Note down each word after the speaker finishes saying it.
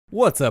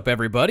What's up,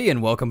 everybody,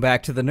 and welcome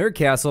back to the Nerd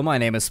Castle. My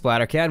name is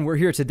Splattercat, and we're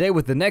here today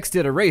with the next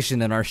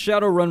iteration in our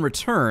Shadowrun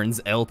Returns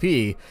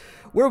LP.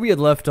 Where we had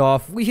left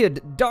off, we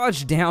had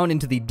dodged down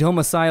into the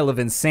Domicile of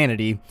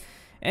Insanity,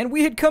 and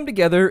we had come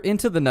together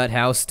into the Nut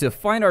House to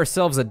find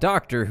ourselves a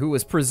doctor who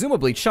was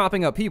presumably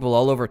chopping up people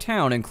all over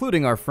town,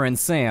 including our friend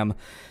Sam.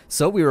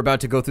 So we were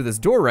about to go through this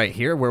door right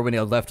here where we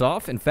had left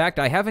off. In fact,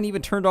 I haven't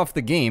even turned off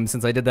the game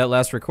since I did that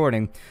last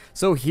recording.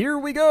 So here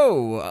we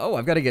go! Oh,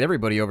 I've got to get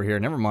everybody over here,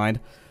 never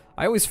mind.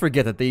 I always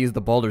forget that they use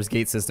the Baldur's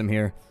Gate system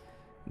here.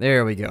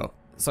 There we go.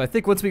 So I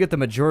think once we get the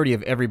majority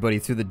of everybody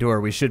through the door,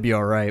 we should be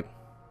alright.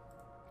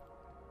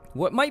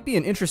 What might be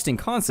an interesting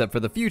concept for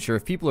the future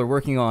if people are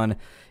working on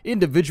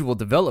individual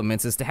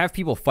developments is to have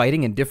people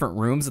fighting in different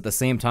rooms at the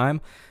same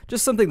time.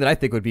 Just something that I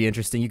think would be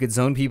interesting. You could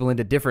zone people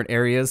into different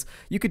areas.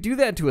 You could do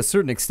that to a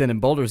certain extent in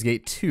Baldur's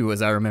Gate 2,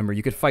 as I remember.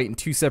 You could fight in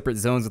two separate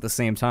zones at the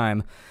same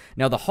time.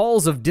 Now, the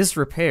Halls of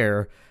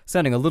Disrepair,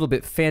 sounding a little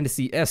bit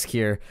fantasy-esque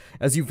here.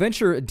 As you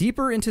venture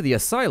deeper into the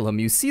asylum,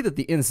 you see that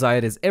the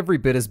inside is every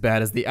bit as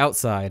bad as the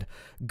outside.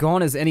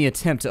 Gone is any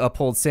attempt to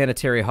uphold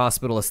sanitary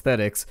hospital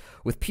aesthetics.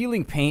 With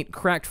peeling paint,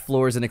 cracked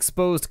floors, and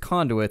exposed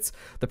conduits,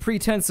 the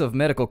pretense of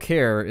medical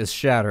care is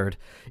shattered.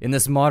 In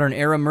this modern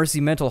era,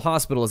 Mercy Mental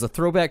Hospital is a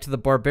throwback to the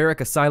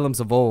barbaric asylums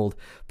of old,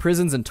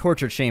 prisons and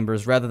torture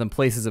chambers rather than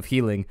places of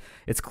healing.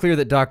 It's clear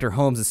that Dr.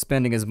 Holmes is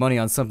spending his money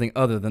on something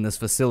other than this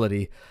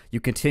facility. You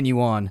continue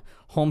on.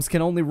 Holmes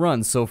can only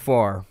run so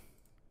far.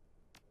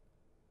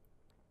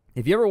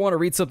 If you ever want to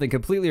read something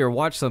completely or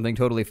watch something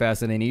totally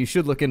fascinating, you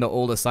should look into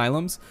old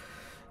asylums.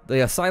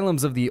 The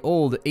asylums of the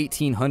old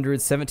 1800s,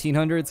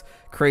 1700s,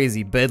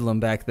 crazy bedlam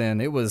back then.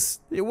 It was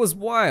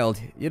wild.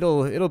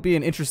 It'll be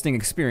an interesting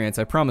experience,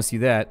 I promise you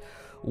that.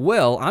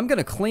 Well, I'm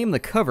gonna claim the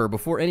cover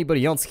before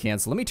anybody else can.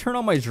 So let me turn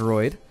on my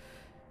droid,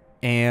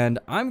 and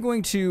I'm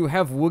going to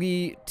have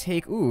Woogie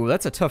take. Ooh,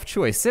 that's a tough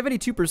choice.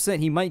 72%.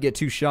 He might get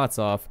 2 shots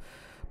off,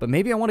 but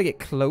maybe I want to get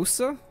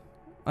closer.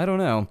 I don't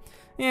know.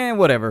 Eh,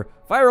 whatever.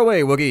 Fire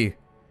away, Woogie.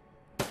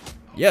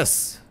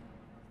 Yes.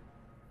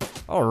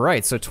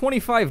 Alright, so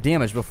 25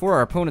 damage before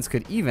our opponents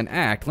could even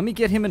act. Let me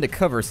get him into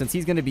cover since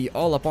he's going to be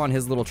all up on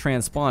his little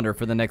transponder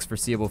for the next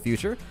foreseeable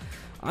future.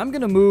 I'm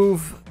going to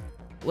move...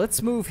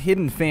 Let's move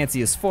Hidden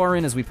Fancy as far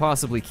in as we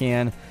possibly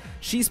can.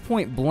 She's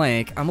point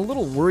blank. I'm a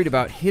little worried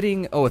about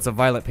hitting... Oh, it's a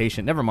violent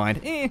patient. Never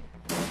mind.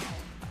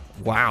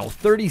 Wow,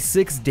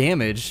 36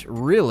 damage.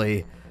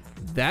 Really?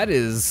 That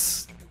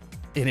is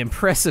an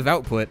impressive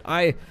output.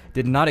 I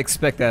did not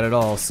expect that at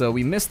all. So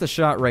we missed the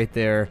shot right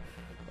there.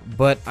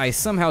 But I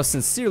somehow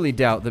sincerely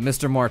doubt that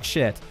Mr.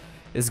 Marchette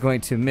is going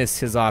to miss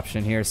his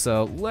option here.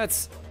 So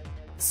let's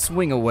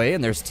swing away,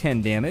 and there's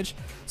 10 damage.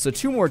 So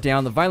 2 more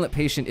down. The violent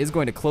patient is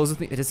going to close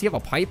with me. Does he have a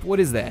pipe? What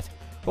is that?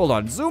 Hold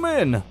on. Zoom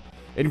in.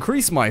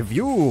 Increase my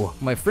view.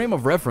 My frame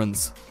of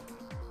reference.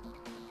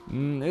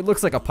 It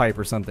looks like a pipe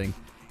or something.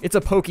 It's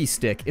a pokey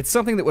stick. It's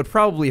something that would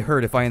probably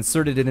hurt if I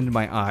inserted it into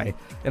my eye.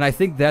 And I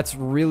think that's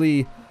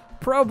really...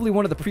 probably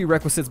one of the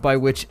prerequisites by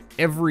which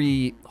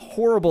every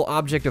horrible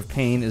object of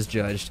pain is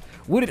judged.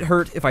 Would it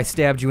hurt if I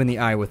stabbed you in the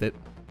eye with it?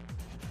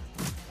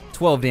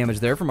 12 damage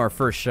there from our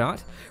first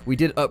shot. We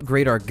did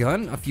upgrade our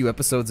gun a few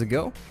episodes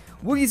ago.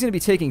 Woogie's going to be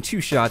taking 2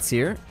 shots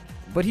here,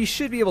 but he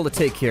should be able to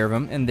take care of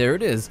him, and there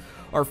it is.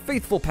 Our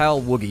faithful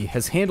pal Woogie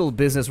has handled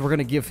business. We're going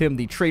to give him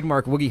the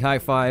trademark Woogie High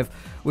Five,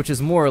 which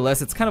is more or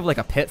less, it's kind of like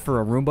a pet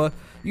for a Roomba.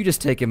 You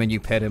just take him and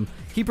you pet him.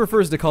 He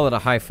prefers to call it a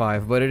high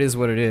five, but it is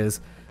what it is.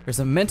 There's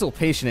a mental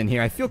patient in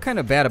here. I feel kind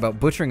of bad about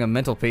butchering a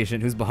mental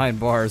patient who's behind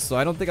bars, so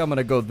I don't think I'm going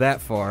to go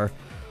that far.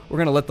 We're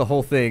going to let the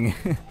whole thing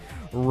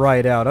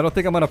ride out. I don't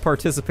think I'm going to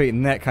participate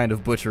in that kind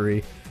of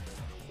butchery.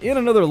 In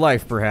another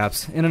life,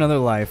 perhaps. In another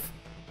life.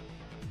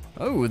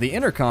 Oh, the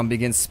intercom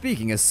begins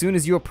speaking as soon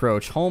as you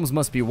approach. Holmes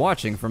must be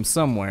watching from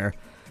somewhere.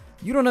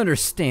 You don't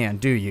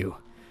understand, do you?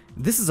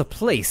 This is a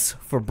place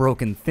for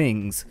broken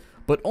things,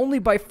 but only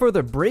by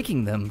further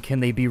breaking them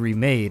can they be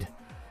remade.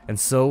 And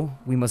so,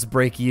 we must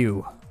break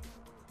you.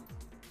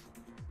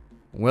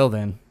 Well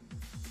then.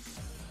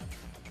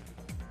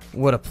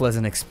 What a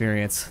pleasant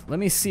experience. Let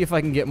me see if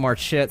I can get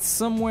Marchette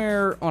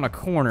somewhere on a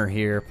corner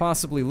here,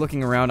 possibly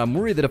looking around. I'm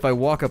worried that if I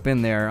walk up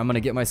in there, I'm going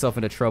to get myself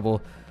into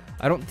trouble.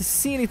 I don't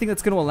see anything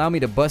that's going to allow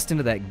me to bust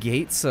into that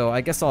gate, so I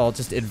guess I'll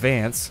just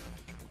advance.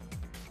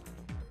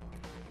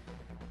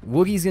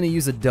 Woogie's going to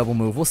use a double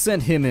move. We'll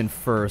send him in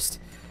first.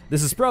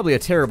 This is probably a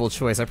terrible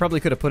choice. I probably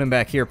could have put him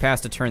back here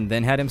past a turn,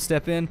 then had him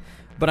step in,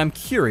 but I'm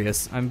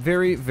curious. I'm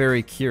very,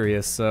 very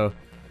curious, so...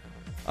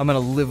 I'm going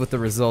to live with the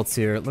results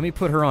here. Let me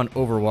put her on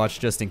Overwatch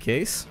just in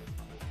case.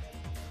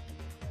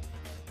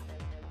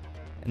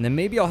 And then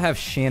maybe I'll have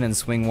Shannon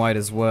swing wide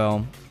as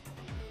well.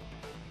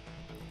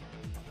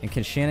 And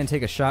can Shannon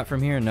take a shot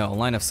from here? No,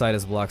 line of sight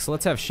is blocked. So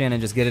let's have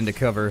Shannon just get into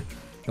cover,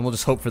 and we'll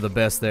just hope for the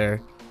best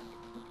there.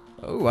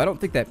 Oh, I don't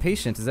think that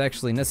patient is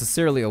actually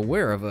necessarily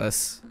aware of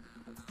us.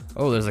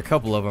 Oh, there's a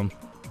couple of them.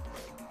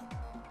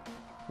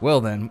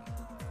 Well then.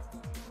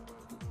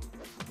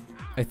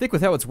 I think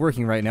with how it's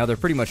working right now, they're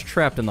pretty much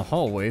trapped in the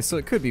hallway, so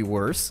it could be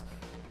worse.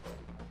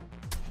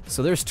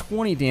 So there's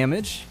 20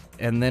 damage.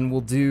 and then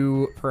we'll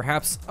do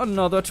perhaps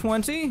another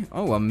 20.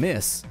 Oh, a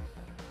miss.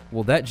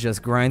 Well, that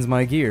just grinds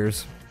my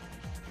gears.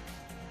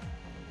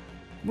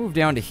 Move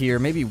down to here.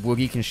 Maybe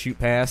Woogie can shoot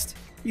past.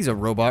 He's a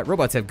robot.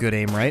 Robots have good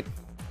aim, right?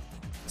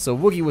 So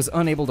Woogie was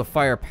unable to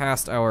fire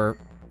past our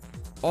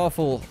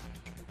awful,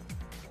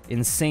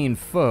 insane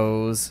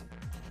foes.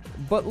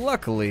 But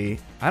luckily,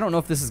 I don't know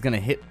if this is going to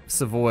hit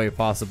Savoy,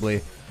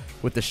 possibly,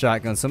 with the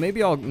shotgun. So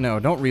maybe I'll... No,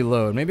 don't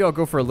reload. Maybe I'll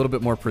go for a little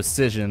bit more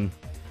precision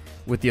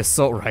with the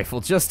assault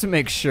rifle, just to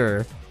make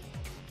sure.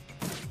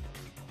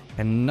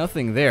 And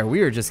nothing there.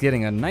 We are just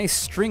getting a nice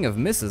string of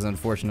misses,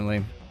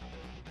 unfortunately.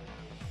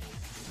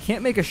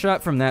 Can't make a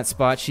shot from that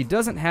spot. She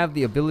doesn't have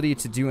the ability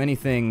to do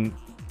anything...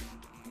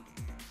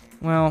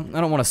 Well,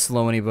 I don't want to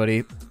slow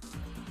anybody.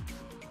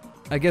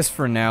 I guess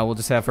for now, we'll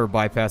just have her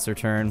bypass her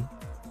turn.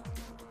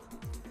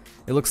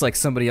 It looks like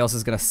somebody else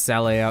is going to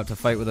sally out to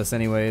fight with us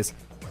anyways.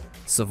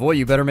 Savoy,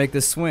 you better make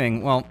this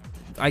swing. Well,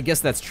 I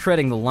guess that's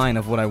treading the line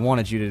of what I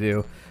wanted you to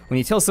do. When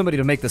you tell somebody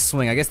to make the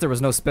swing, I guess there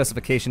was no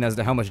specification as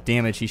to how much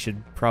damage he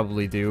should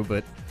probably do,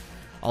 but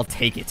I'll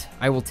take it.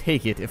 I will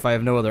take it if I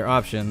have no other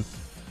option.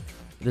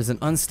 There's an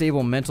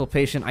unstable mental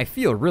patient. I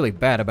feel really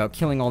bad about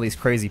killing all these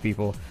crazy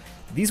people.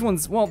 These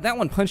ones, well, that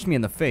one punched me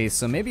in the face,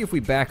 so maybe if we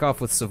back off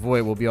with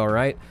Savoy, we'll be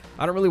alright.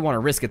 I don't really want to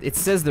risk it. It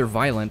says they're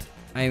violent.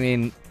 I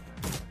mean...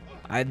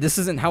 this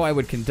isn't how I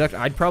would conduct.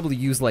 I'd probably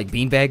use like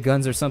beanbag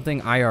guns or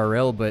something,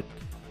 IRL, but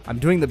I'm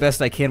doing the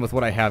best I can with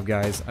what I have,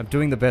 guys. I'm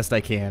doing the best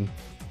I can.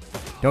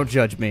 Don't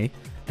judge me.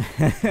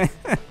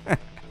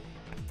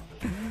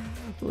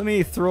 Let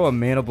me throw a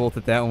mana bolt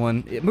at that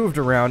one. It moved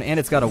around, and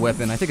it's got a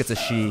weapon. I think it's a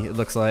she, it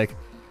looks like.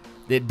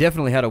 It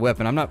definitely had a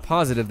weapon. I'm not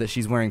positive that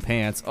she's wearing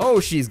pants. Oh,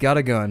 she's got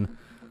a gun.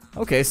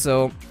 Okay,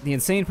 so the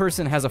insane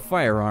person has a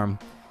firearm.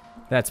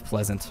 That's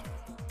pleasant.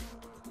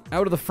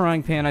 Out of the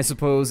frying pan, I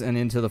suppose, and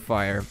into the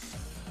fire.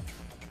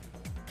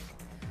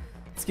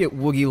 Let's get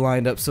Woogie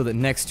lined up so that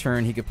next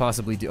turn he could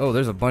possibly do... Oh,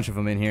 there's a bunch of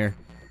them in here.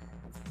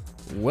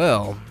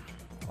 Well,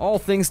 all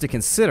things to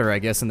consider, I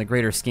guess, in the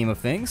greater scheme of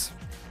things.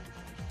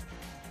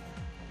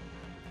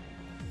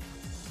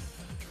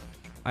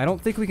 I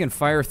don't think we can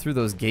fire through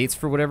those gates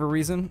for whatever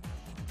reason.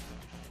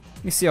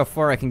 Let me see how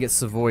far I can get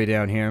Savoy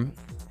down here.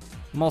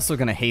 I'm also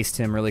going to haste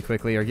him really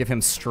quickly, or give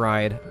him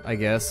stride, I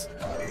guess.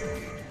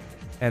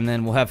 And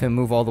then we'll have him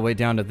move all the way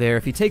down to there.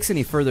 If he takes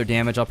any further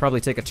damage, I'll probably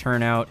take a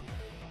turn out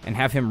and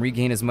have him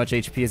regain as much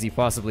HP as he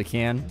possibly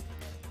can.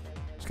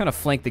 Just kind of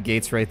flank the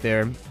gates right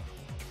there.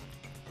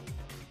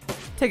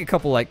 Take a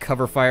couple, like,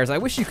 cover fires. I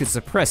wish you could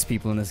suppress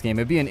people in this game.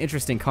 It'd be an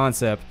interesting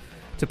concept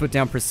to put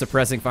down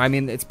suppressing fire. I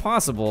mean, it's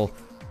possible.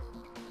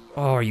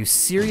 Oh, are you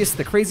serious?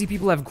 The crazy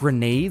people have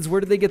grenades?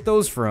 Where did they get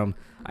those from?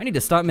 I need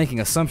to stop making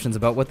assumptions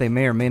about what they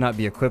may or may not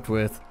be equipped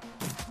with.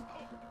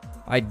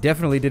 I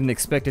definitely didn't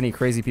expect any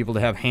crazy people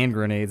to have hand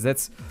grenades.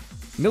 That's...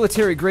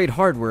 military-grade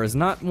hardware is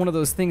not one of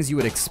those things you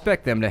would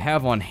expect them to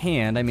have on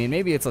hand. I mean,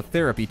 maybe it's a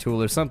therapy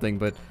tool or something,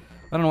 but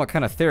I don't know what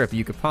kind of therapy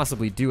you could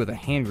possibly do with a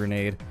hand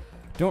grenade.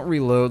 Don't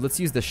reload. Let's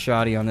use the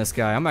shoddy on this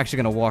guy. I'm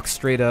actually going to walk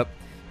straight up.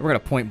 We're going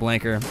to point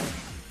blanker.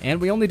 And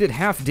we only did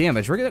half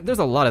damage. There's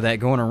a lot of that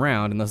going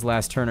around in this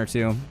last turn or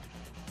two.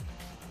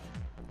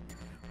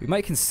 We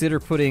might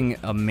consider putting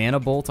a mana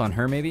bolt on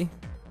her, maybe.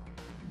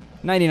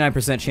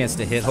 99% chance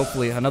to hit.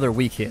 Hopefully another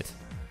weak hit.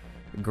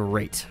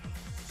 Great.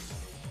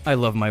 I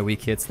love my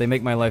weak hits. They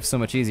make my life so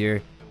much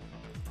easier.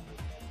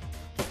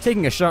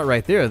 Taking a shot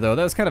right there, though.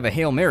 That was kind of a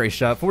Hail Mary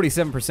shot.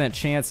 47%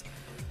 chance.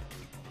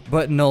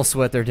 But null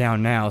sweat, they're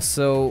down now.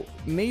 So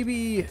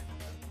maybe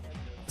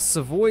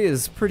Savoy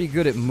is pretty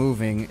good at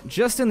moving.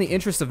 Just in the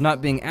interest of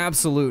not being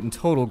absolute and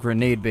total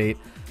grenade bait,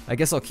 I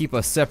guess I'll keep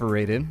us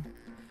separated.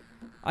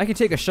 I can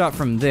take a shot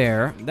from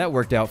there. That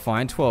worked out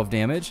fine. 12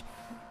 damage.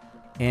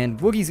 And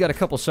Woogie's got a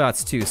couple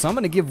shots, too. So I'm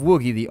going to give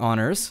Woogie the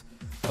honors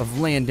of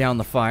laying down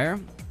the fire.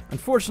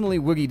 Unfortunately,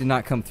 Woogie did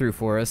not come through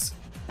for us.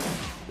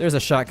 There's a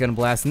shotgun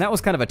blast, and that was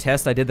kind of a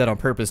test. I did that on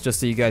purpose, just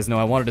so you guys know.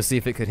 I wanted to see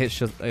if it could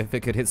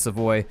hit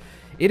Savoy.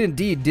 It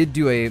indeed did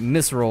do a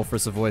misroll for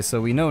Savoy,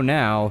 so we know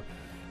now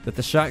that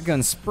the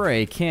shotgun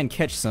spray can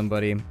catch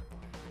somebody.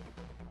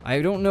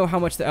 I don't know how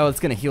much oh, it's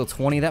going to heal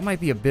 20. That might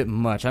be a bit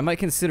much. I might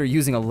consider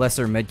using a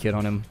lesser medkit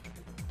on him.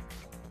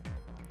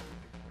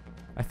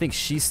 I think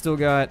she's still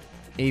got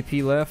AP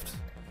left.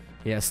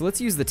 Yeah, so let's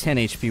use the 10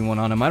 HP one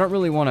on him. I don't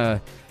really want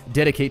to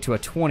dedicate to a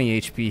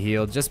 20 HP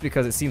heal just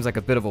because it seems like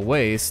a bit of a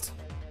waste.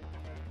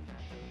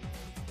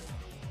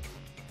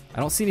 I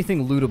don't see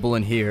anything lootable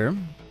in here.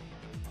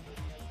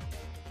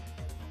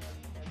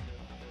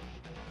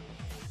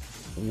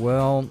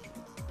 Well,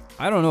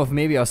 I don't know if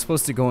maybe I was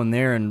supposed to go in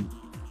there and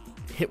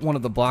hit one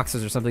of the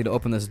boxes or something to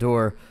open this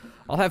door.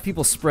 I'll have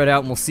people spread out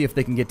and we'll see if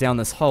they can get down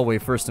this hallway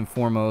first and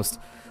foremost.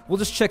 We'll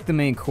just check the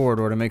main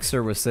corridor to make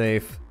sure we're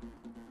safe.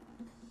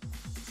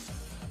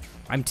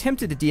 I'm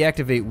tempted to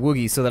deactivate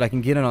Woogie so that I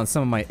can get in on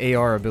some of my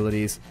AR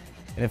abilities.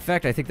 And in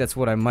fact, I think that's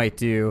what I might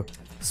do.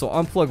 So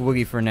I'll unplug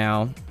Woogie for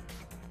now.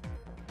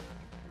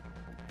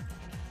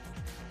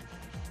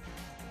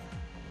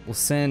 We'll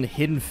send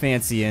Hidden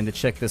Fancy in to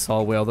check this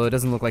hallway, although it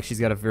doesn't look like she's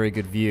got a very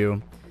good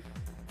view.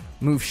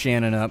 move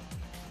Shannon up.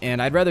 And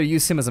I'd rather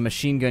use him as a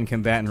machine gun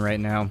combatant right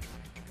now.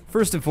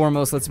 First and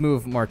foremost, let's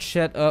move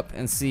Marchette up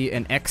and see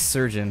an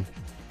ex-surgeon.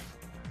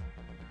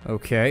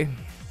 Okay.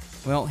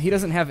 Well, he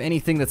doesn't have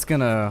anything that's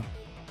gonna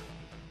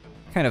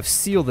kind of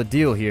seal the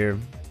deal here.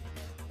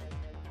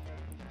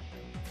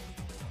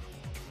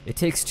 It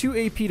takes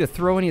 2 AP to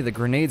throw any of the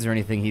grenades or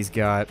anything he's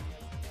got.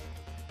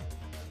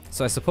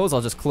 So I suppose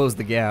I'll just close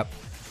the gap,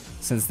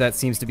 since that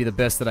seems to be the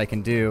best that I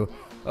can do.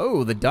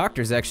 Oh, the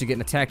doctor's actually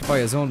getting attacked by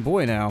his own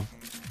boy now.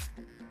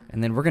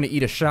 And then we're gonna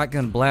eat a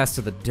shotgun blast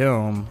to the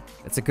dome.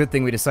 It's a good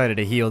thing we decided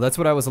to heal. That's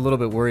what I was a little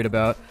bit worried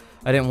about.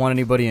 I didn't want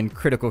anybody in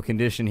critical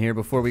condition here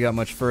before we got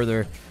much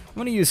further. I'm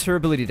gonna use her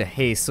ability to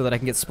haste so that I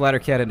can get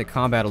Splattercat into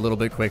combat a little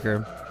bit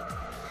quicker.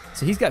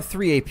 So he's got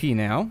 3 AP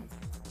now.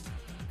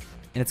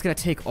 And it's gonna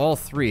take all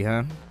 3,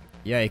 huh?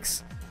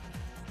 Yikes.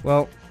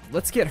 Well,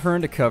 let's get her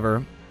into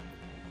cover.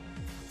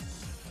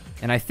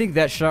 And I think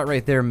that shot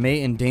right there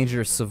may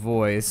endanger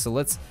Savoy, so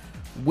let's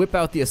whip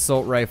out the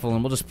assault rifle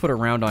and we'll just put a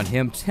round on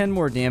him. 10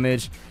 more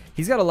damage.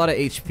 He's got a lot of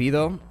HP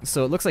though,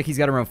 so it looks like he's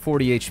got around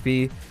 40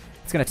 HP.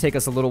 It's gonna take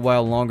us a little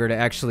while longer to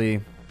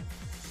actually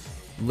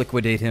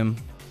liquidate him.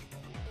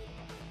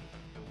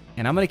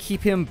 And I'm gonna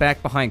keep him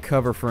back behind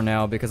cover for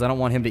now because I don't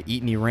want him to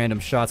eat any random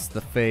shots to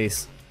the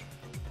face.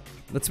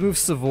 Let's move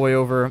Savoy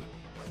over.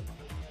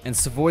 And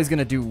Savoy's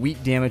gonna do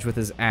weak damage with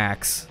his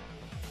axe.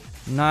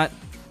 Not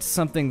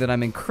something that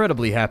I'm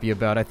incredibly happy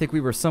about. I think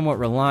we were somewhat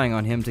relying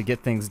on him to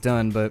get things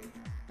done, but...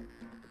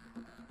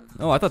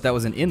 Oh, I thought that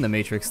was an in the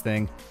Matrix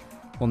thing.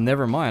 Well,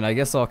 never mind. I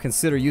guess I'll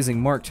consider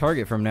using Mark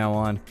Target from now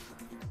on.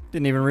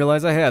 Didn't even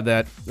realize I had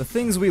that. The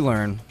things we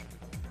learn.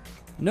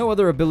 No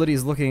other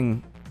abilities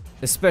looking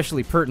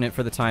especially pertinent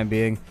for the time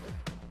being.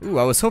 Ooh,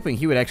 I was hoping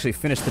he would actually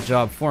finish the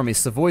job for me.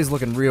 Savoy's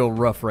looking real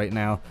rough right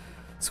now.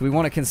 So we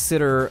want to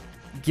consider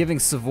giving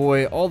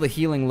Savoy all the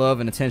healing love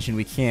and attention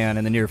we can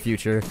in the near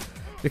future.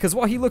 Because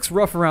while he looks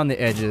rough around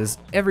the edges,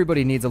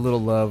 everybody needs a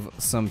little love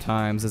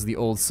sometimes, as the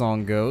old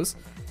song goes.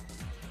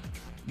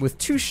 With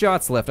 2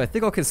 shots left, I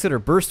think I'll consider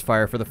burst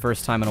fire for the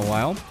first time in a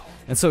while.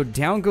 And so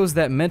down goes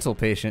that mental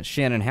patient,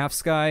 Shannon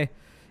Halfsky.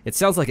 It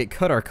sounds like it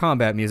cut our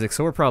combat music,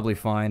 so we're probably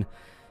fine.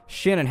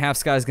 Shannon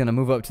Halfsky's gonna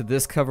move up to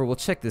this cover. We'll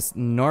check this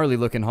gnarly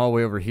looking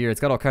hallway over here.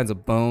 It's got all kinds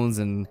of bones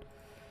and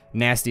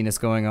nastiness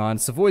going on.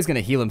 Savoy's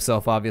gonna heal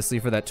himself, obviously,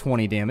 for that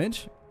 20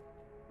 damage.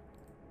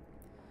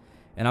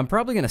 And I'm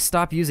probably going to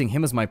stop using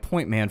him as my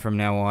point man from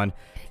now on.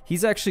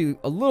 He's actually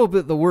a little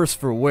bit the worse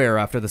for wear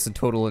after this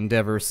total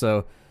endeavor,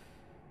 so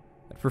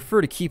I'd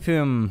prefer to keep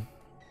him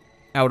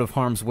out of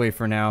harm's way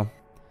for now.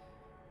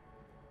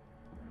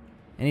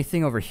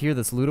 Anything over here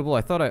that's lootable?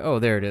 I thought oh,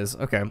 there it is.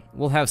 Okay,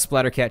 we'll have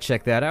Splattercat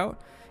check that out.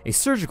 A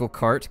surgical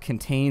cart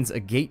contains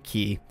a gate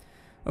key.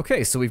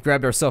 Okay, so we've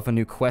grabbed ourselves a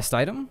new quest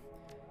item.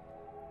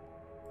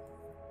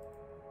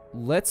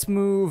 Let's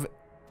move...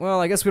 Well,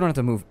 I guess we don't have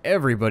to move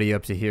everybody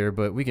up to here,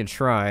 but we can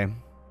try.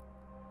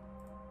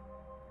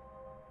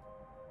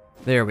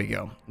 There we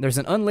go. There's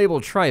an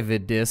unlabeled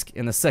Trivid disc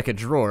in the second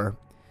drawer.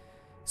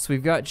 So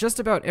we've got just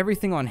about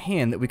everything on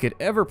hand that we could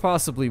ever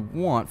possibly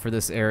want for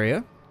this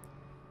area.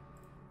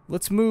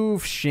 Let's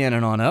move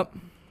Shannon on up.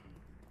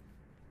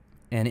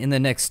 And in the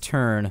next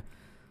turn,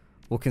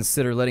 we'll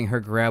consider letting her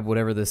grab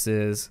whatever this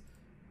is.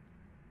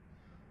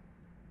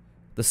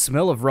 The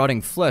smell of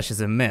rotting flesh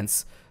is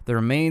immense. The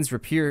remains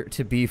appear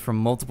to be from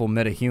multiple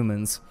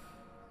metahumans.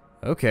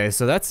 Okay,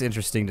 so that's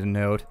interesting to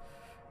note.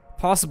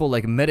 Possible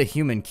like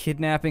metahuman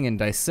kidnapping and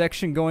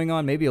dissection going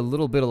on. Maybe a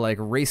little bit of like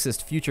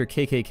racist future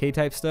KKK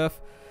type stuff.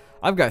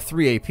 I've got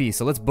 3 AP,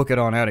 so let's book it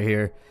on out of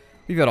here.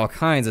 We've got all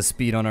kinds of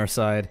speed on our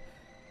side.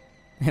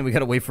 And we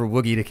gotta wait for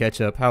Woogie to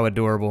catch up. How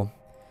adorable.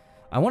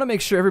 I want to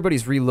make sure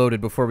everybody's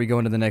reloaded before we go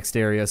into the next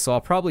area, so I'll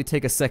probably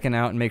take a second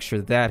out and make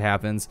sure that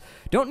happens.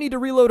 Don't need to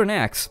reload an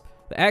axe.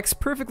 The axe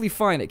perfectly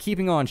fine at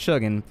keeping on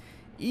chugging,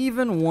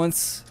 even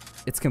once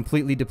it's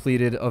completely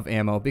depleted of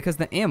ammo, because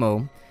the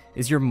ammo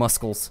is your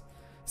muscles,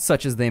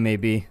 such as they may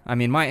be. I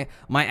mean, my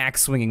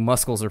axe swinging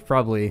muscles are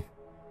probably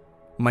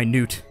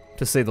minute,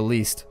 to say the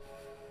least.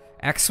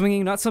 Axe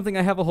swinging, not something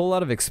I have a whole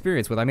lot of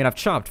experience with. I mean, I've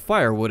chopped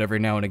firewood every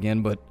now and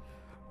again, but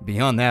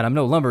beyond that, I'm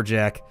no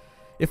lumberjack.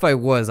 If I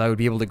was, I would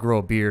be able to grow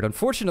a beard.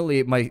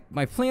 Unfortunately,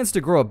 my plans to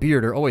grow a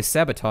beard are always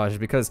sabotaged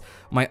because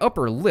my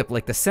upper lip,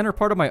 like the center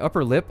part of my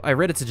upper lip, I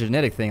read it's a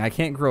genetic thing. I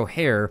can't grow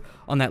hair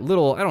on that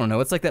little, I don't know,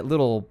 it's like that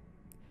little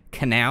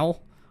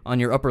canal on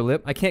your upper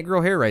lip. I can't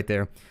grow hair right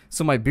there.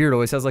 So my beard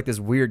always has like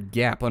this weird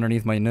gap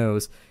underneath my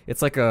nose.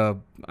 It's like a,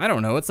 I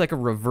don't know, it's like a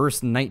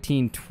reverse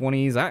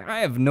 1920s.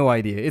 I have no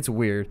idea. It's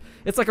weird.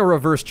 It's like a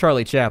reverse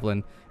Charlie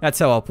Chaplin. That's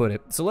how I'll put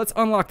it. So let's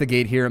unlock the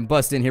gate here and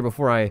bust in here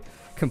before I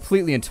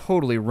completely and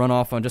totally run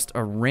off on just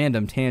a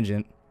random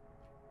tangent.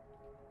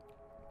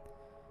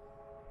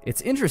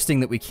 It's interesting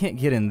that we can't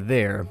get in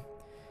there.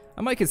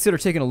 I might consider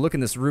taking a look in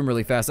this room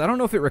really fast. I don't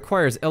know if it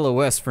requires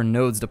LOS for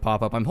nodes to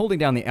pop up. I'm holding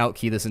down the out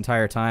key this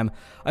entire time.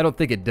 I don't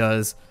think it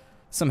does.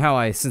 Somehow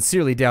I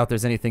sincerely doubt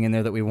there's anything in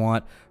there that we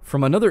want.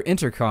 From another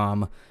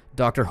intercom,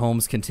 Dr.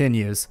 Holmes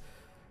continues.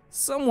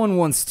 Someone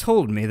once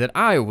told me that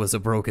I was a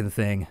broken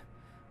thing.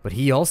 But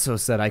he also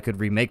said I could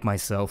remake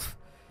myself.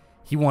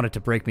 He wanted to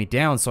break me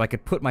down so I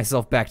could put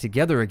myself back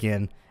together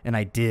again, and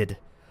I did.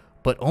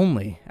 But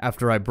only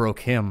after I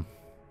broke him.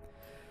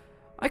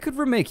 I could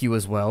remake you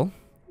as well.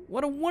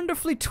 What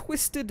wonderfully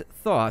twisted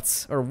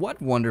thoughts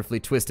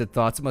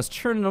must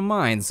churn in a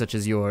mind such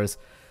as yours.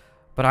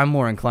 But I'm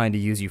more inclined to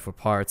use you for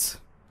parts.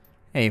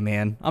 Hey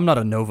man, I'm not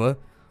a Nova.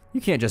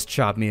 You can't just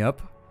chop me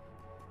up.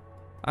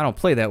 I don't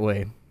play that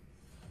way.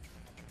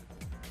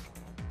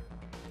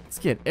 Let's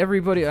get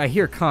everybody... I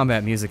hear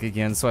combat music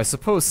again, so I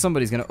suppose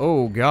somebody's gonna...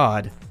 Oh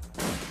god.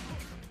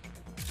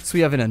 So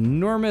we have an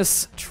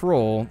enormous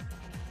troll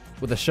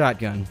with a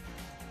shotgun.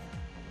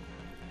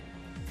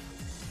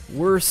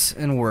 Worse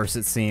and worse,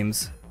 it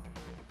seems.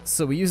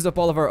 So we used up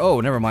all of our...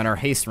 Oh, never mind, our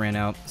haste ran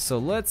out. So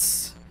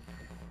let's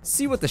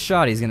see what the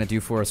shoddy's gonna do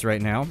for us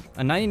right now.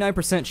 A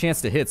 99%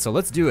 chance to hit, so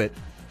let's do it.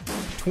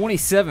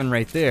 27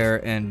 right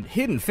there, and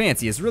Hidden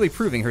Fancy is really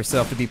proving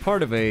herself to be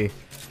part of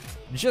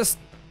just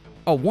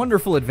a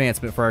wonderful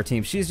advancement for our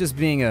team. She's just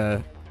being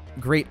a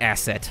great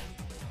asset.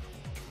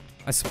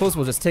 I suppose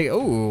we'll just take...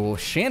 Oh,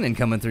 Shannon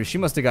coming through. She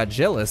must have got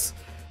jealous.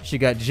 She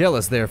got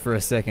jealous there for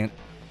a second.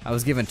 I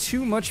was giving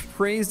too much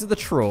praise to the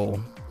troll,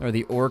 or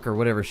the orc, or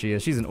whatever she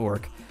is. She's an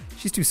orc.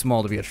 She's too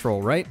small to be a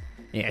troll, right?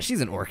 Yeah,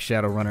 she's an orc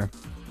Shadowrunner.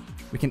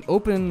 We can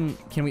open...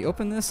 Can we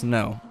open this?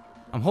 No.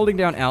 I'm holding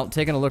down Alt,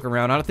 taking a look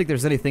around. I don't think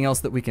there's anything else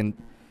that we can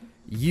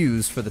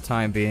use for the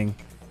time being.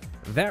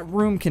 That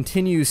room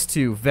continues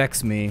to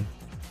vex me.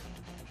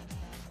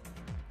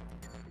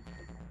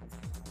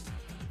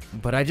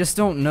 But I just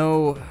don't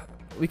know...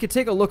 We could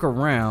take a look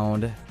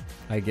around,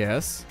 I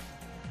guess.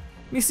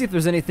 Let me see if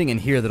there's anything in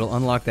here that'll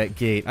unlock that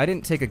gate. I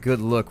didn't take a good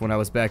look when I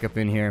was back up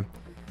in here.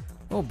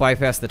 We'll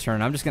bypass the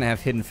turn. I'm just going to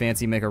have Hidden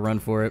Fancy make a run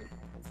for it.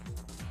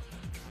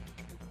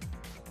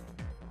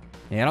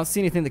 Yeah, I don't see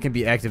anything that can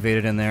be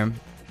activated in there.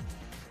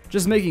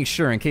 Just making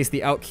sure in case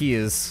the out key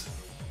is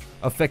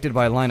affected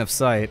by line of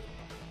sight.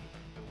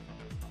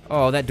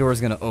 Oh, that door's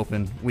going to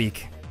open.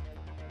 Weak.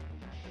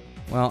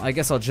 Well, I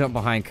guess I'll jump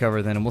behind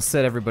cover then, and we'll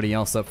set everybody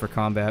else up for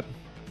combat.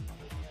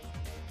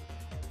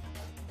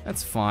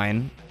 That's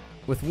fine.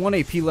 With 1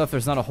 AP left,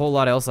 there's not a whole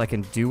lot else I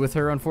can do with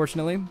her,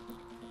 unfortunately.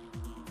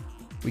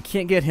 We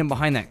can't get him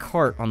behind that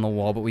cart on the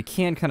wall, but we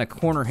can kind of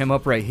corner him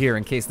up right here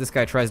in case this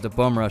guy tries to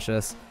bum rush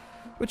us.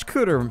 Which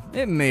could or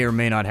it may or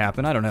may not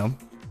happen, I don't know.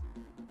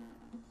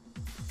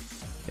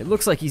 It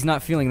looks like he's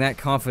not feeling that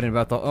confident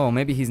about the... Oh,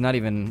 maybe he's not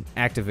even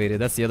activated.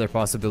 That's the other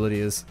possibility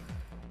is...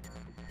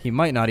 He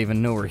might not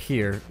even know we're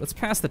here. Let's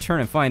pass the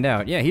turn and find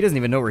out. Yeah, he doesn't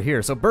even know we're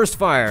here, so burst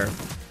fire!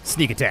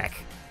 Sneak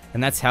attack.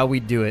 And that's how we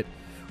do it.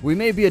 We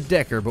may be a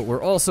decker, but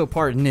we're also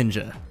part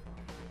ninja.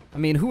 I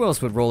mean, who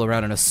else would roll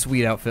around in a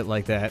sweet outfit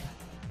like that?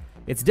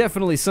 It's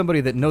definitely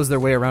somebody that knows their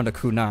way around a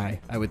kunai,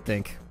 I would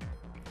think.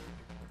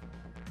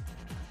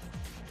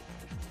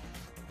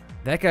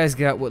 That guy's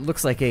got what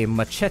looks like a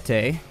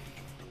machete.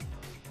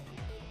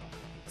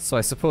 So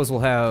I suppose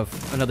we'll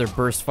have another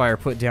burst fire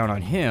put down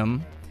on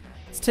him.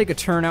 Let's take a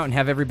turn out and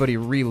have everybody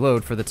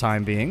reload for the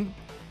time being.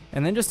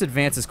 And then just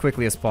advance as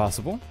quickly as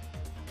possible.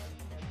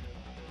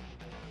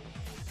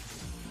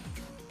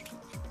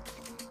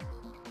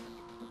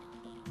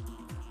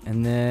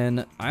 And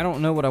then, I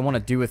don't know what I want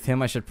to do with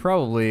him. I should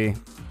probably...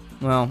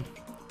 Well,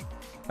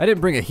 I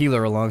didn't bring a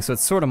healer along, so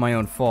it's sort of my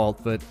own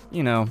fault. But,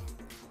 you know,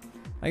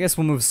 I guess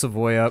we'll move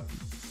Savoy up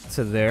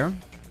to there.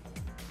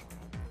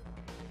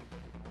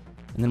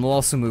 And then we'll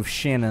also move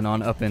Shannon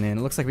on up and in.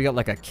 It looks like we got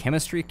like a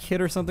chemistry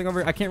kit or something over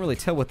here. I can't really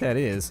tell what that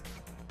is.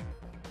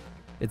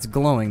 It's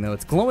glowing, though.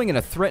 It's glowing in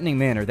a threatening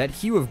manner. That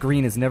hue of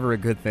green is never a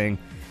good thing.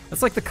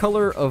 That's like the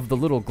color of the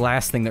little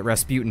glass thing that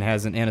Rasputin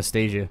has in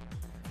Anastasia.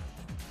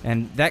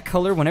 And that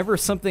color, whenever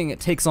something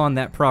takes on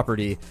that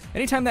property,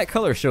 anytime that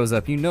color shows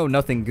up, you know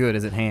nothing good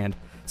is at hand.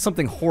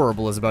 Something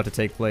horrible is about to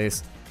take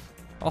place.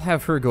 I'll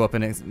have her go up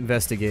and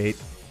investigate.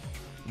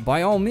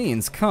 By all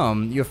means,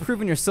 come. You have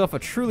proven yourself a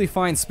truly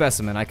fine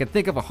specimen. I can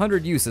think of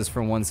 100 uses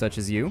for one such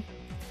as you.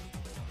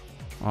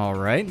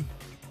 Alright.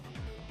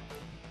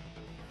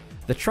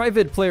 The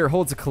Trivid player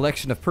holds a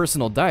collection of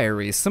personal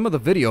diaries. Some of the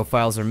video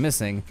files are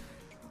missing.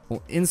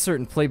 We'll insert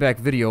in playback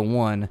video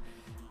 1.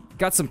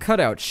 Got some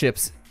cutout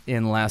chips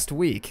in last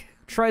week.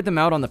 Tried them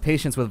out on the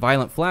patients with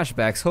violent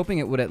flashbacks, hoping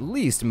it would at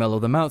least mellow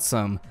them out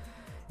some.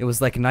 It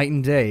was like night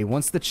and day.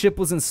 Once the chip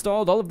was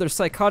installed, all of their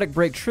psychotic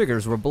break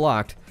triggers were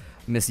blocked.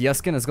 Miss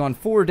Yuskin has gone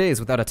 4 days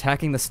without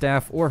attacking the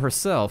staff or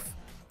herself.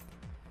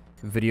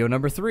 Video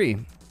number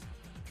 3.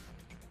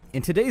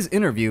 In today's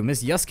interview,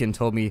 Miss Yuskin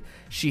told me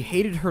she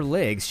hated her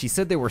legs. She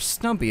said they were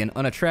stumpy and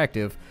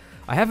unattractive.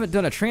 I haven't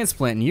done a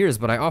transplant in years,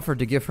 but I offered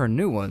to give her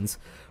new ones.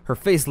 Her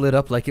face lit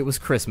up like it was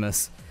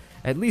Christmas.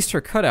 At least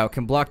her cutout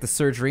can block the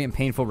surgery and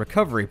painful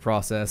recovery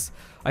process.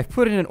 I've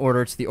put in an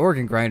order to the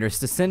organ grinders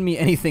to send me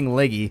anything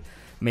leggy.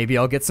 Maybe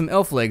I'll get some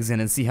elf legs in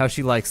and see how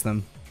she likes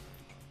them.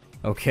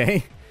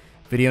 Okay.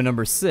 Video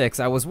number 6.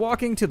 I was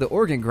walking to the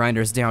organ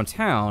grinders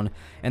downtown,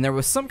 and there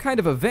was some kind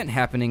of event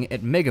happening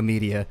at Mega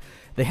Media.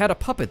 They had a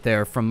puppet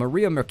there from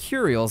Maria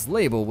Mercurial's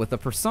label with a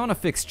Persona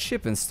Fix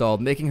chip installed,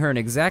 making her an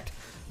exact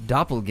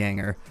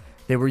doppelganger.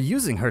 They were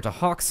using her to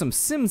hawk some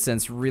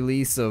SimSense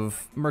release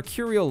of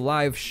Mercurial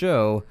Live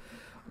Show,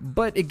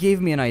 but it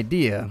gave me an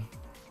idea.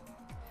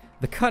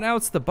 The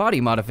cutouts, the body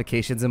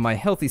modifications, and my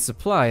healthy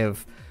supply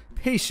of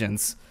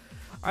patience.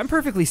 I'm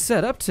perfectly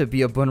set up to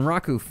be a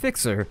Bunraku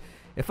fixer.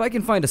 If I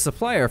can find a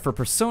supplier for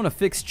Persona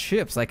fixed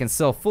chips, I can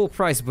sell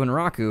full-price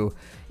Bunraku,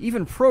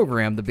 even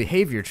program the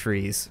behavior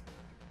trees.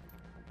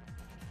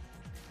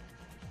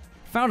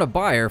 Found a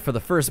buyer for the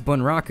first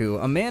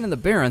Bunraku. A man in the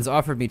Barrens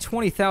offered me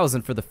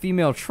 20,000 for the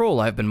female troll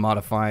I've been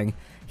modifying.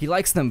 He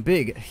likes them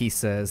big, he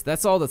says. Now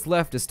all that's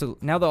left is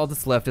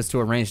to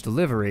arrange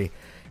delivery.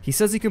 He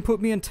says he can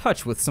put me in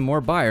touch with some more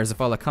buyers if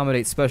I'll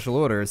accommodate special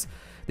orders.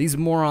 These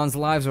morons'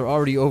 lives are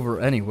already over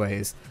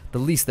anyways. The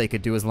least they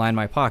could do is line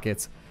my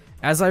pockets.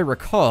 As I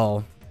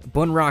recall,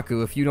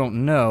 Bunraku, if you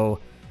don't know,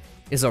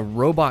 is a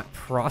robot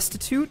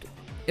prostitute,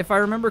 if I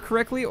remember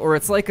correctly, or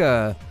it's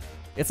an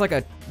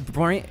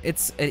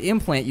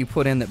implant you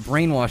put in that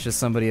brainwashes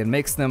somebody and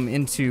makes them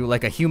into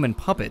like a human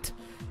puppet,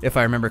 if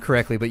I remember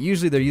correctly, but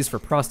usually they're used for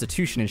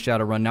prostitution in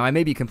Shadowrun. Now, I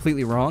may be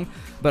completely wrong,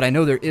 but I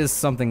know there is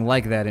something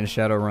like that in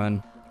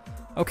Shadowrun.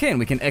 Okay, and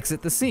we can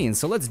exit the scene,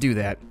 so let's do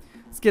that.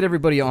 Let's get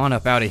everybody on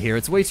up out of here.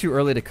 It's way too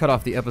early to cut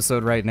off the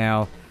episode right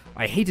now.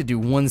 I hate to do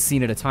one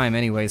scene at a time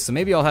anyway, so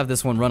maybe I'll have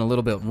this one run a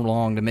little bit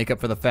long to make up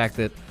for the fact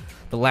that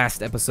the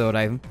last episode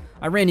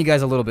I ran you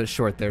guys a little bit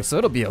short there, so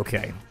it'll be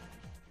okay.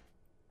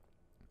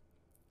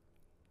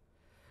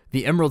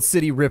 The Emerald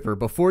City Ripper.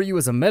 Before you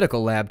is a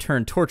medical lab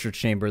turned torture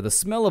chamber. The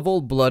smell of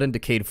old blood and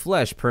decayed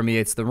flesh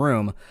permeates the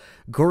room.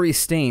 Gory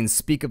stains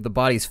speak of the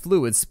body's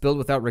fluids spilled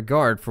without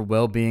regard for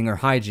well-being or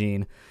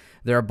hygiene.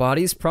 There are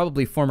bodies,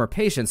 probably former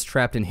patients,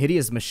 trapped in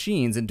hideous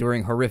machines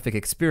enduring horrific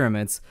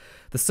experiments.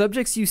 The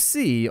subjects you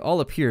see all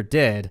appear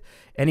dead.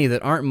 Any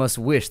that aren't must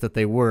wish that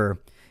they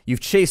were. You've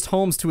chased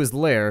Holmes to his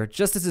lair.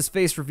 Just as his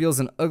face reveals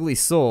an ugly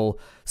soul,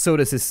 so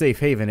does his safe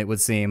haven, it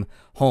would seem.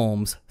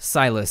 Holmes,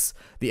 Silas,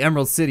 the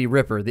Emerald City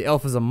Ripper. The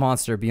elf is a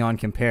monster beyond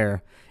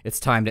compare.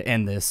 It's time to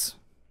end this.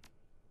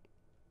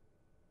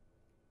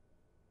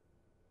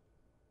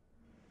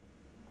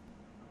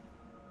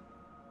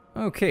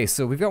 Okay,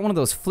 so we've got one of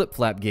those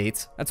flip-flap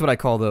gates. That's what I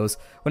call those.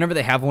 Whenever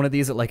they have one of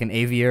these at like an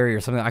aviary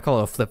or something, I call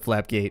it a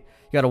flip-flap gate.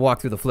 You gotta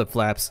walk through the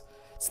flip-flaps.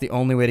 It's the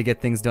only way to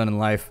get things done in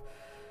life.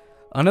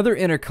 Another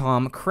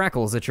intercom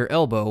crackles at your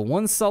elbow.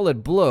 One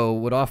solid blow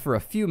would offer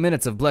a few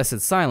minutes of blessed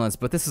silence,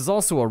 but this is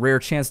also a rare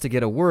chance to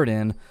get a word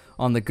in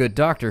on the good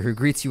doctor who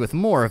greets you with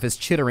more of his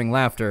chittering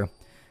laughter.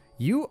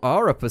 You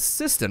are a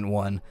persistent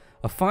one.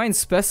 A fine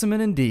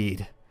specimen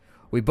indeed.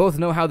 We both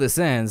know how this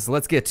ends.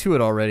 Let's get to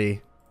it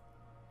already.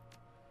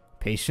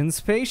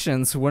 Patience,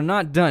 patience. We're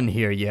not done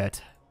here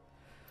yet.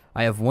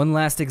 I have one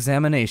last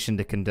examination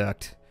to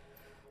conduct.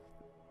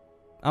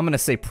 I'm gonna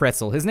say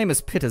Pretzel. His name is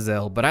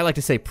Pretzel, but I like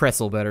to say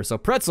Pretzel better. So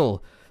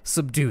Pretzel,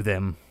 subdue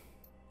them.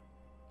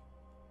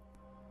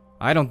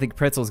 I don't think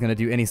Pretzel's gonna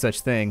do any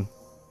such thing.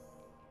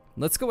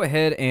 Let's go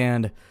ahead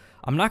and...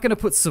 I'm not gonna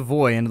put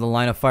Savoy into the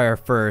line of fire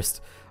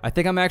first. I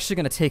think I'm actually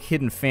gonna take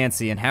Hidden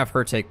Fancy and have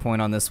her take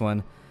point on this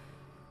one.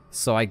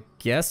 So I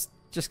guess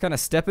just kind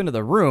of step into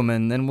the room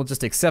and then we'll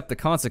just accept the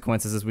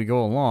consequences as we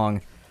go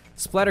along.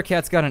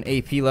 Splattercat's got an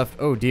AP left.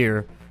 Oh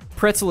dear.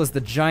 Pretzel is the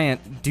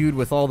giant dude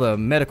with all the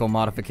medical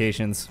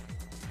modifications.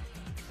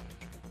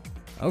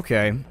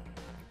 Okay.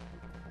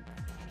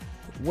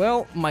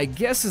 Well, my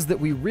guess is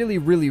that we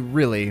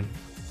really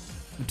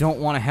don't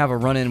want to have a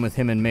run-in with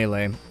him in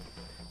melee.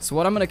 So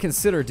what I'm going to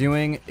consider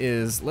doing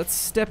is, let's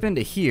step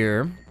into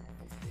here,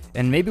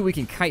 and maybe we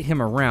can kite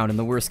him around in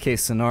the worst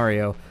case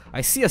scenario.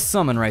 I see a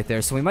summon right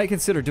there, so we might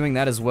consider doing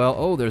that as well.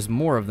 Oh, there's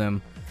more of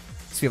them.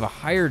 So we have a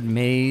hired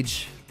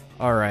mage.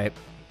 Alright.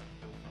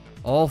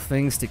 All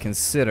things to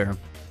consider.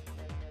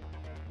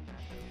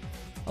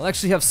 I'll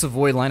actually have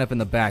Savoy line up in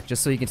the back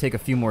just so he can take a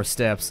few more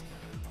steps.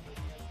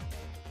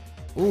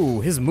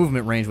 Ooh, his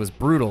movement range was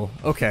brutal.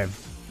 Okay.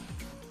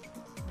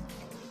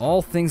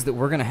 All things that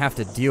we're going to have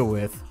to deal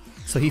with.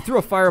 So he threw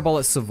a fireball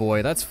at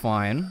Savoy. That's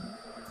fine.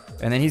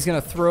 And then he's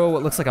going to throw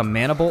what looks like a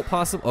mana bolt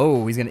possible.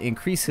 Oh, he's going to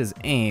increase his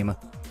aim.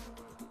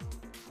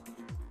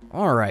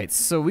 Alright,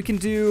 so we can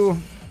do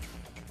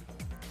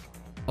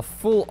a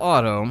full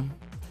auto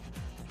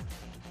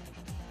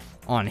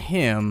on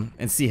him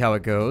and see how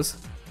it goes.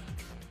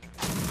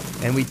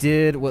 And we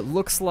did what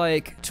looks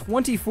like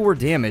 24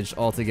 damage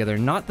altogether.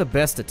 Not the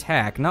best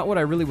attack, not what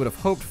I really would have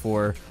hoped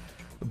for,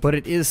 but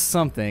it is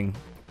something.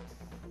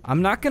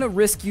 I'm not going to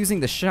risk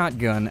using the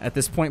shotgun at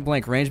this point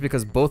blank range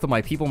because both of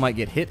my people might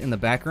get hit in the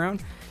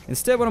background.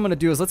 Instead, what I'm going to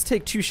do is let's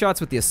take 2 shots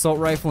with the assault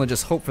rifle and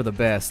just hope for the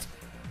best.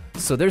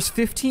 So there's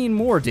 15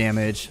 more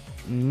damage.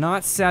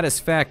 Not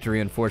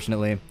satisfactory,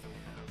 unfortunately.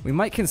 We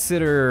might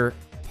consider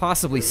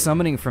possibly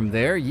summoning from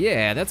there.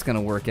 Yeah, that's going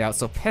to work out.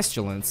 So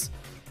Pestilence.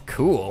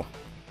 Cool.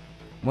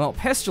 Well,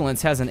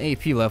 Pestilence has an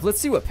AP left.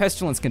 Let's see what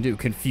Pestilence can do.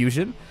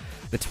 Confusion.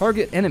 The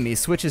target enemy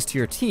switches to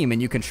your team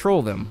and you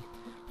control them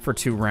for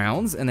 2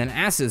 rounds. And then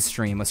Acid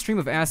Stream. A stream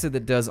of acid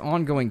that does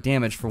ongoing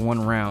damage for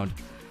 1 round.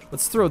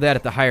 Let's throw that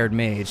at the hired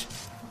mage.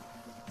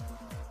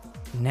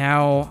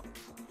 Now,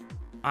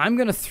 I'm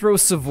gonna throw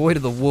Savoy to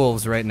the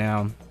wolves right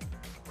now.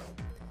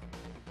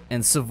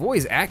 And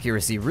Savoy's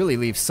accuracy really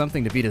leaves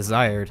something to be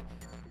desired.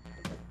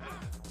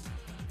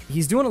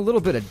 He's doing a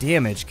little bit of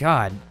damage,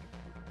 God.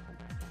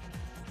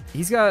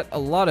 He's got a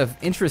lot of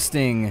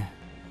interesting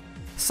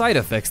side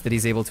effects that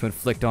he's able to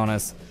inflict on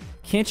us.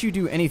 Can't you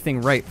do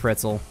anything right,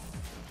 Pretzel?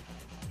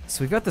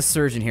 So we've got the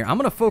surgeon here. I'm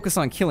gonna focus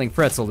on killing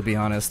Pretzel, to be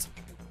honest.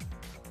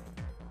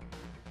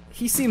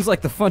 He seems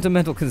like the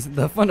fundamental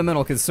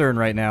concern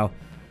right now.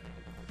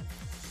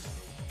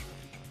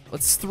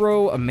 Let's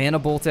throw a mana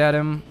bolt at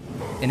him,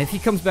 and if he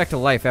comes back to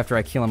life after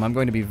I kill him, I'm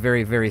going to be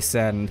very, very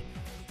saddened.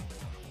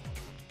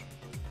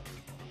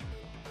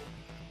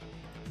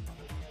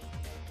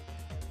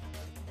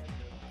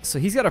 So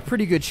he's got a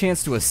pretty good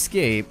chance to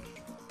escape.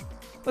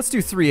 Let's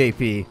do 3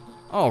 AP.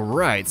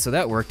 Alright, so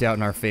that worked out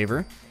in our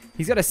favor.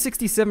 He's got a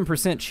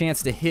 67%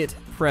 chance to hit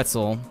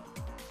Pretzel.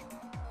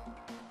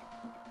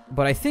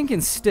 But I think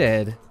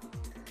instead,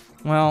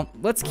 well,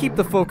 let's keep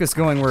the focus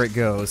going where it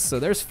goes. So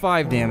there's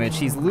 5 damage.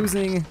 He's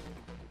losing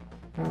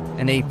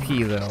an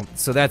AP though,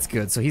 so that's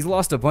good. So he's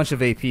lost a bunch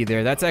of AP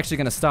there. That's actually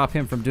going to stop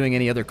him from doing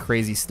any other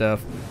crazy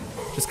stuff.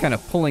 Just kind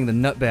of pulling the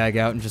nutbag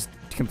out and just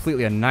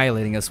completely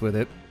annihilating us with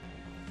it.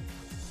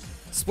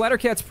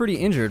 Splattercat's pretty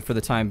injured for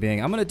the time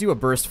being. I'm going to do a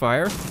burst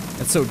fire,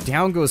 and so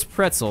down goes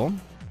Pretzel.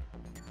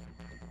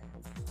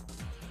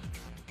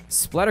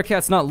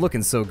 Splattercat's not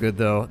looking so good,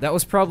 though. That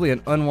was probably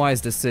an unwise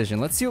decision.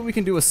 Let's see what we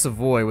can do with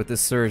Savoy with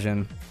this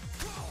surgeon.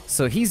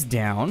 So he's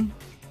down.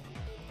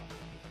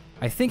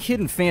 I think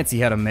Hidden Fancy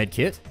had a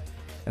medkit.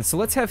 And so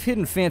let's have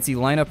Hidden Fancy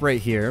line up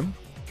right here.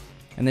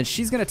 And then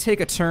she's going to take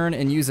a turn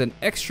and use an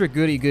extra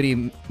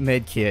goody-goody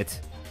medkit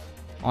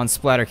on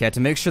Splattercat to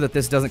make sure that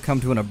this doesn't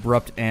come to an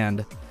abrupt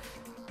end.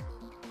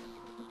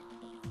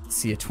 Let's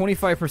see, a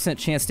 25%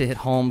 chance to hit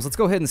Holmes. Let's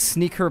go ahead and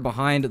sneak her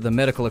behind the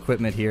medical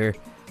equipment here.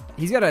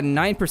 He's got a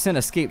 9%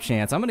 escape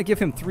chance. I'm going to give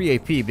him 3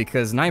 AP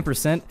because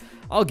 9%,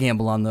 I'll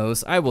gamble on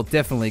those. I will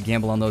definitely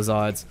gamble on those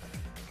odds.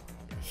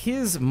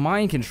 His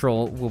mind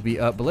control will be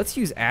up, but let's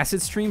use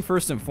Acid Stream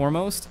first and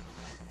foremost.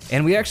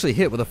 And we actually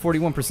hit with a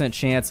 41%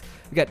 chance.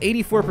 We got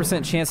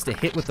 84% chance to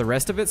hit with the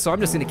rest of it, so I'm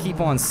just going to keep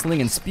on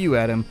slinging spew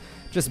at him,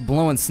 just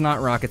blowing snot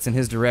rockets in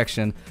his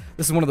direction.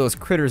 This is one of those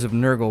critters of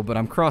Nurgle, but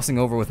I'm crossing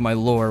over with my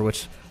lore,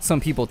 which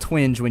some people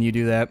twinge when you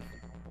do that.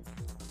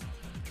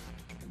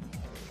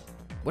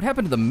 What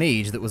happened to the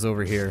mage that was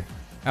over here?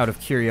 Out of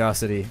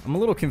curiosity. I'm a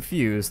little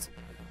confused.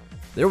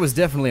 There was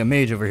definitely a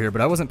mage over here,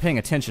 but I wasn't paying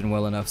attention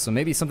well enough, so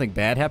maybe something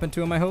bad happened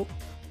to him, I hope?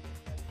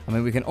 I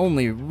mean, we can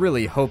only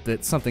really hope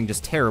that something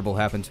just terrible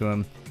happened to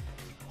him.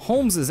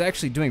 Holmes is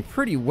actually doing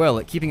pretty well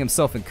at keeping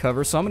himself in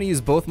cover, so I'm going to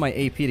use both my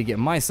AP to get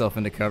myself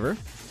into cover.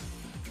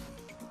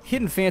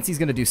 Hidden Fancy's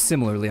going to do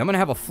similarly. I'm going to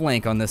have a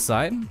flank on this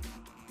side.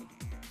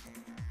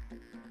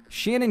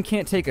 Shannon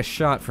can't take a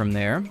shot from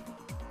there.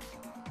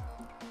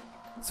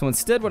 So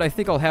instead, what I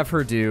think I'll have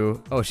her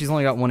do... Oh, she's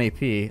only got 1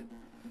 AP.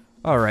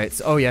 Alright,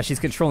 so, oh yeah, she's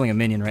controlling a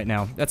minion right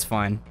now. That's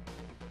fine.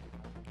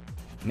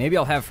 Maybe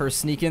I'll have her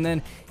sneak in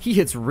then. He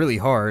hits really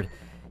hard.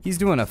 He's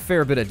doing a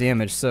fair bit of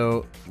damage,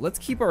 so let's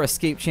keep our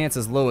escape chance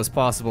as low as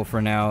possible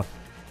for now.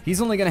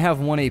 He's only going to have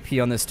 1 AP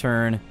on this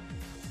turn.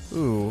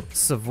 Ooh,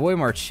 Savoy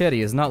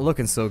Marchetti is not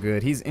looking so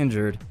good. He's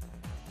injured.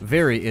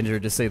 Very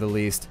injured, to say the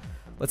least.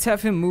 Let's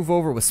have him move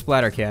over with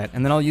Splattercat,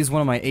 and then I'll use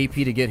one of my AP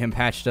to get him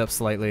patched up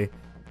slightly.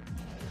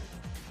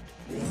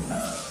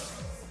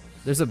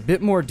 There's a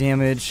bit more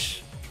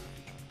damage.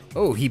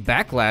 Oh, he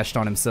backlashed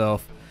on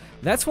himself.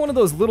 That's one of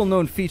those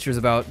little-known features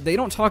about... They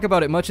don't talk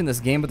about it much in this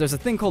game, but there's a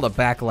thing called a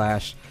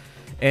backlash.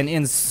 And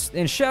in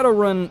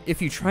Shadowrun,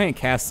 if you try and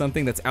cast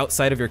something that's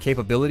outside of your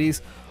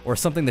capabilities, or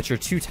something that you're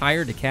too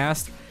tired to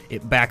cast,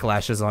 it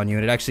backlashes on you,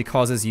 and it actually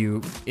causes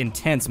you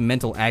intense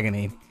mental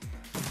agony.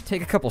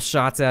 Take a couple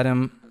shots at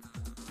him.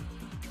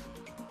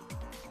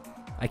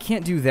 I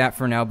can't do that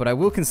for now, but I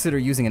will consider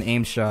using an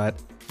aim shot.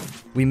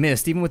 We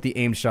missed, even with the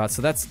aim shot,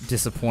 so that's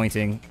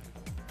disappointing.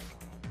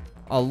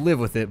 I'll live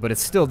with it, but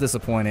it's still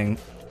disappointing.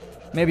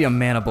 Maybe a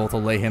mana bolt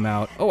will lay him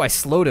out. Oh, I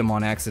slowed him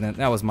on accident.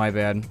 That was my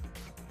bad.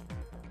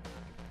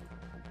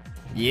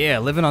 Yeah,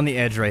 living on the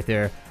edge right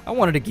there. I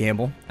wanted to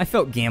gamble. I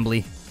felt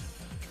gambly.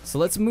 So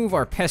let's move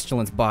our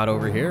Pestilence bot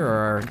over here, or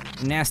our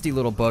nasty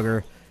little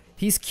bugger.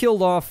 He's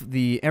killed off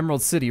the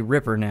Emerald City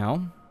Ripper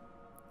now.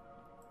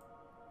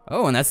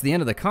 Oh, and that's the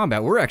end of the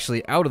combat. We're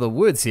actually out of the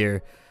woods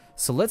here.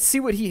 So let's see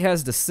what he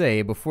has to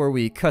say before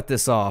we cut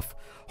this off.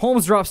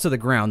 Holmes drops to the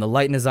ground, the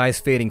light in his eyes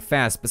fading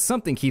fast, but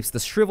something keeps the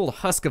shriveled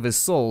husk of his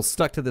soul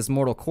stuck to this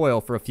mortal coil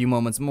for a few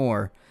moments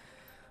more.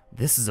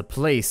 This is a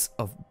place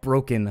of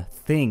broken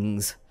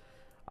things.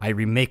 I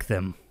remake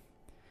them.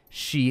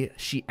 She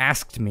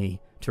asked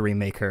me to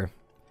remake her.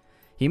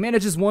 He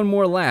manages one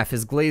more laugh,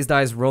 his glazed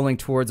eyes rolling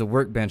towards a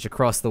workbench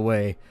across the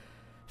way.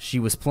 She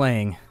was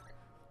playing.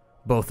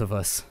 Both of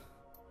us.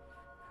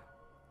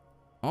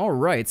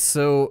 Alright,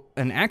 so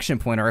an action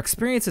point. Our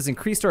experience has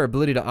increased our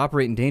ability to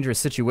operate in dangerous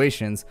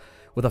situations.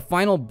 With a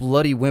final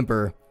bloody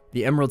whimper,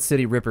 the Emerald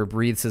City Ripper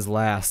breathes his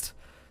last.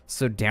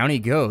 So down he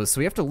goes. So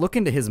we have to look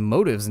into his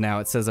motives now,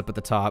 it says up at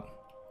the top.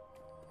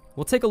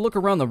 We'll take a look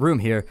around the room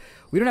here.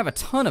 We don't have a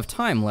ton of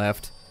time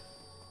left,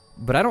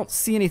 but I don't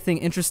see anything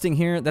interesting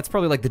here. That's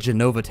probably like the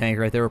Genova tank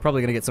right there. We're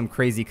probably going to get some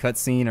crazy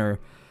cutscene or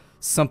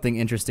something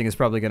interesting is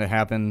probably going to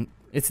happen.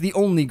 It's the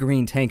only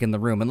green tank in the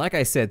room. And like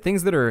I said,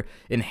 things that are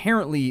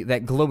inherently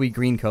that glowy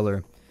green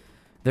color,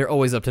 they're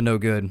always up to no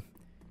good.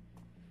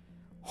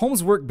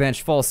 Holmes'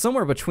 workbench falls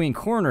somewhere between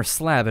coroner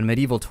slab and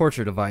medieval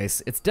torture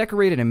device. It's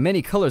decorated in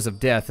many colors of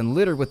death and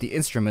littered with the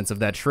instruments of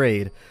that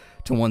trade.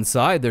 To one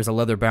side, there's a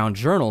leather-bound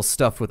journal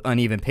stuffed with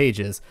uneven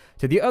pages.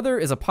 To the other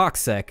is a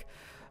poxsec.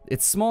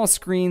 Its small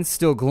screen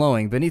still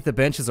glowing. Beneath the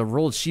bench is a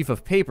rolled sheaf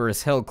of paper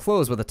is held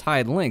closed with a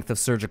tied length of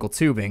surgical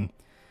tubing.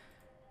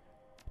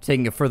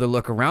 Taking a further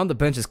look around, the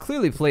bench has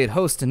clearly played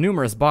host to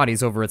numerous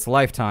bodies over its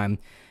lifetime.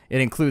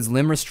 It includes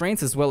limb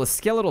restraints as well as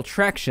skeletal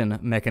traction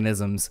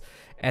mechanisms.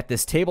 At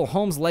this table,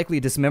 Holmes' likely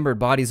dismembered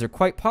bodies are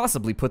quite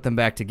possibly put them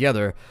back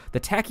together.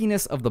 The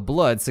tackiness of the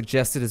blood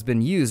suggests it has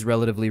been used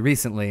relatively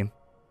recently.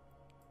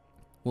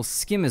 We'll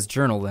skim his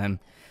journal then.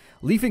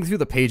 Leafing through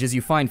the pages,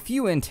 you find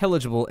few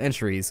intelligible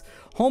entries.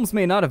 Holmes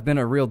may not have been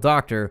a real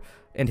doctor,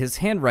 and his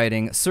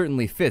handwriting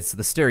certainly fits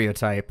the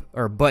stereotype,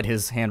 but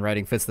his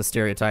handwriting fits the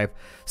stereotype.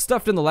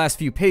 Stuffed in the last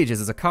few pages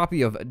is a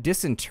copy of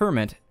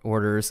disinterment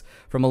orders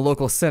from a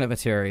local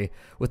cemetery,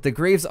 with the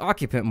grave's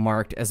occupant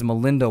marked as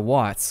Melinda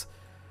Watts.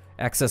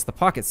 Access the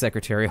pocket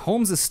secretary.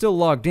 Holmes is still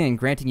logged in,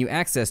 granting you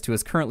access to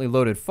his currently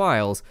loaded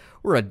files.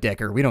 We're a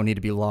decker, we don't need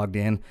to be logged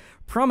in.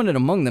 Prominent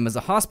among them is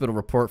a hospital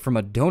report from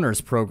a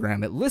donors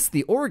program. It lists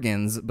the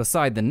organs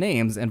beside the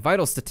names and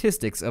vital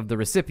statistics of the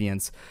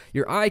recipients.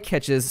 Your eye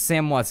catches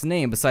Sam Watt's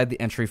name beside the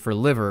entry for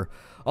liver.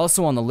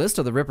 Also on the list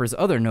are the Ripper's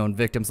other known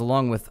victims,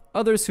 along with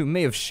others who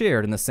may have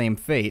shared in the same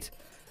fate.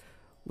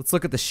 Let's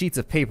look at the sheets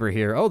of paper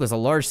here. Oh, there's a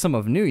large sum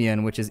of new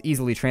yen, which is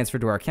easily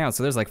transferred to our account,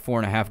 so there's like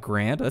 4.5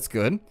 grand. That's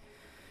good.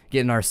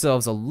 Getting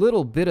ourselves a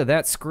little bit of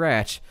that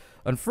scratch.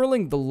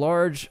 Unfurling the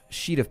large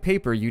sheet of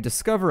paper, you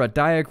discover a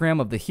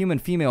diagram of the human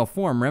female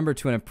form rendered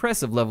to an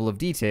impressive level of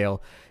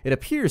detail. It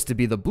appears to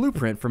be the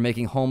blueprint for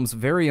making Holmes'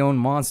 very own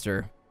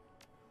monster.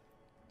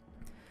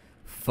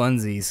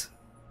 Funsies.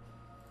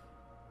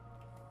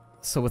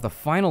 So with a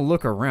final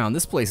look around,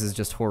 this place is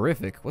just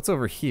horrific. What's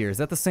over here? Is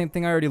that the same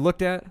thing I already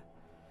looked at?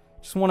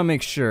 Just want to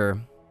make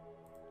sure.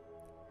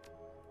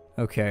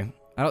 Okay.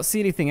 I don't see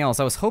anything else.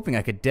 I was hoping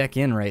I could deck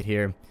in right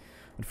here.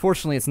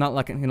 Unfortunately, it's not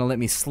like it's going to let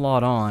me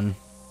slot on.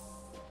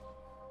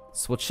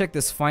 So we'll check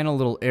this final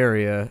little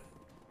area.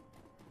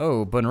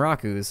 Oh,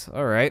 bunraku's.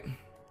 Alright.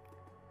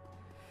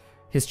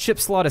 His chip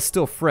slot is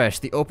still fresh.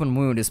 The open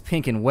wound is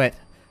pink and wet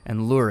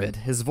and lurid.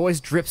 His voice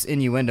drips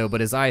innuendo,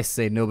 but his eyes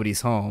say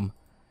nobody's home.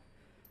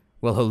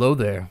 Well, hello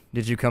there.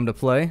 Did you come to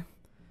play?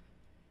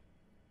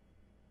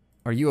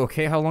 Are you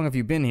okay? How long have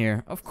you been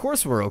here? Of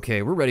course we're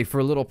okay. We're ready for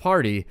a little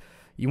party.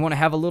 You want to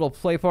have a little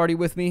play party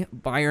with me?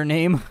 By your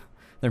name?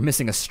 They're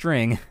missing a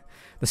string.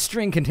 The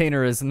string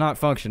container is not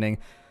functioning.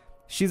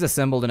 She's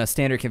assembled in a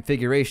standard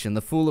configuration.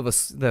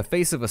 The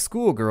face of a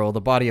schoolgirl,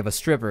 the body of a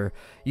stripper.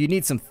 You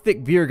need some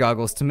thick beer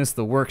goggles to miss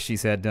the work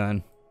she's had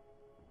done.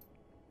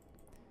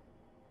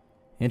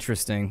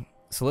 Interesting.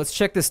 So let's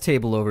check this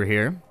table over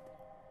here.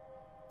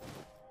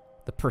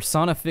 The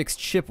Personafix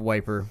chip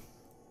wiper.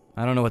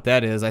 I don't know what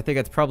that is. I think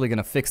it's probably going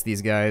to fix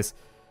these guys.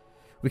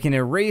 We can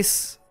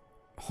erase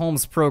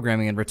Holmes'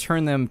 programming and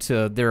return them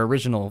to their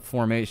original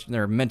formation,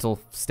 their mental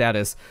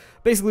status.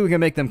 Basically, we can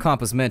make them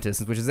compos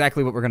mentis, which is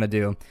exactly what we're going to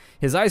do.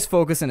 His eyes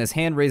focus and his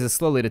hand raises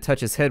slowly to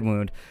touch his head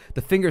wound.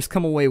 The fingers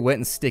come away wet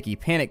and sticky.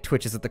 Panic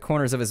twitches at the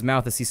corners of his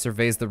mouth as he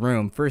surveys the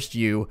room. First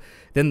you,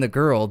 then the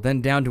girl,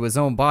 then down to his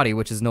own body,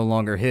 which is no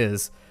longer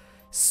his.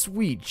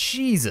 Sweet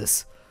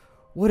Jesus!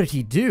 What did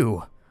he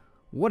do?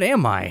 What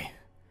am I?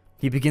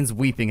 He begins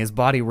weeping, his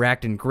body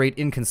racked in great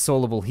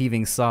inconsolable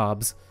heaving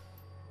sobs.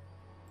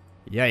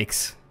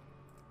 Yikes.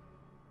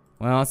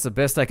 Well, that's the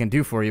best I can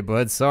do for you,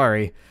 bud.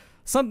 Sorry.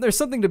 There's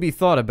something to be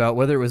thought about,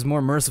 whether it was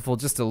more merciful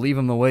just to leave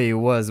him the way he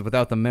was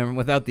without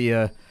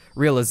the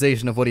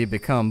realization of what he had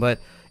become. But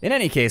in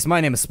any case,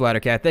 my name is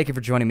Splattercat. Thank you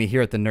for joining me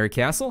here at the Nerd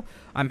Castle.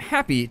 I'm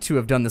happy to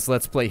have done this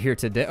Let's Play here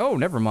today. Oh,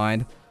 never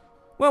mind.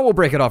 Well, we'll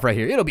break it off right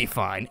here. It'll be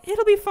fine.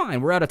 It'll be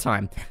fine. We're out of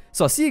time.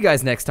 So I'll see you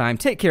guys next time.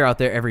 Take care out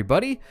there,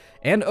 everybody.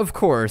 And, of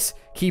course,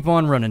 keep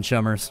on running,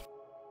 chummers.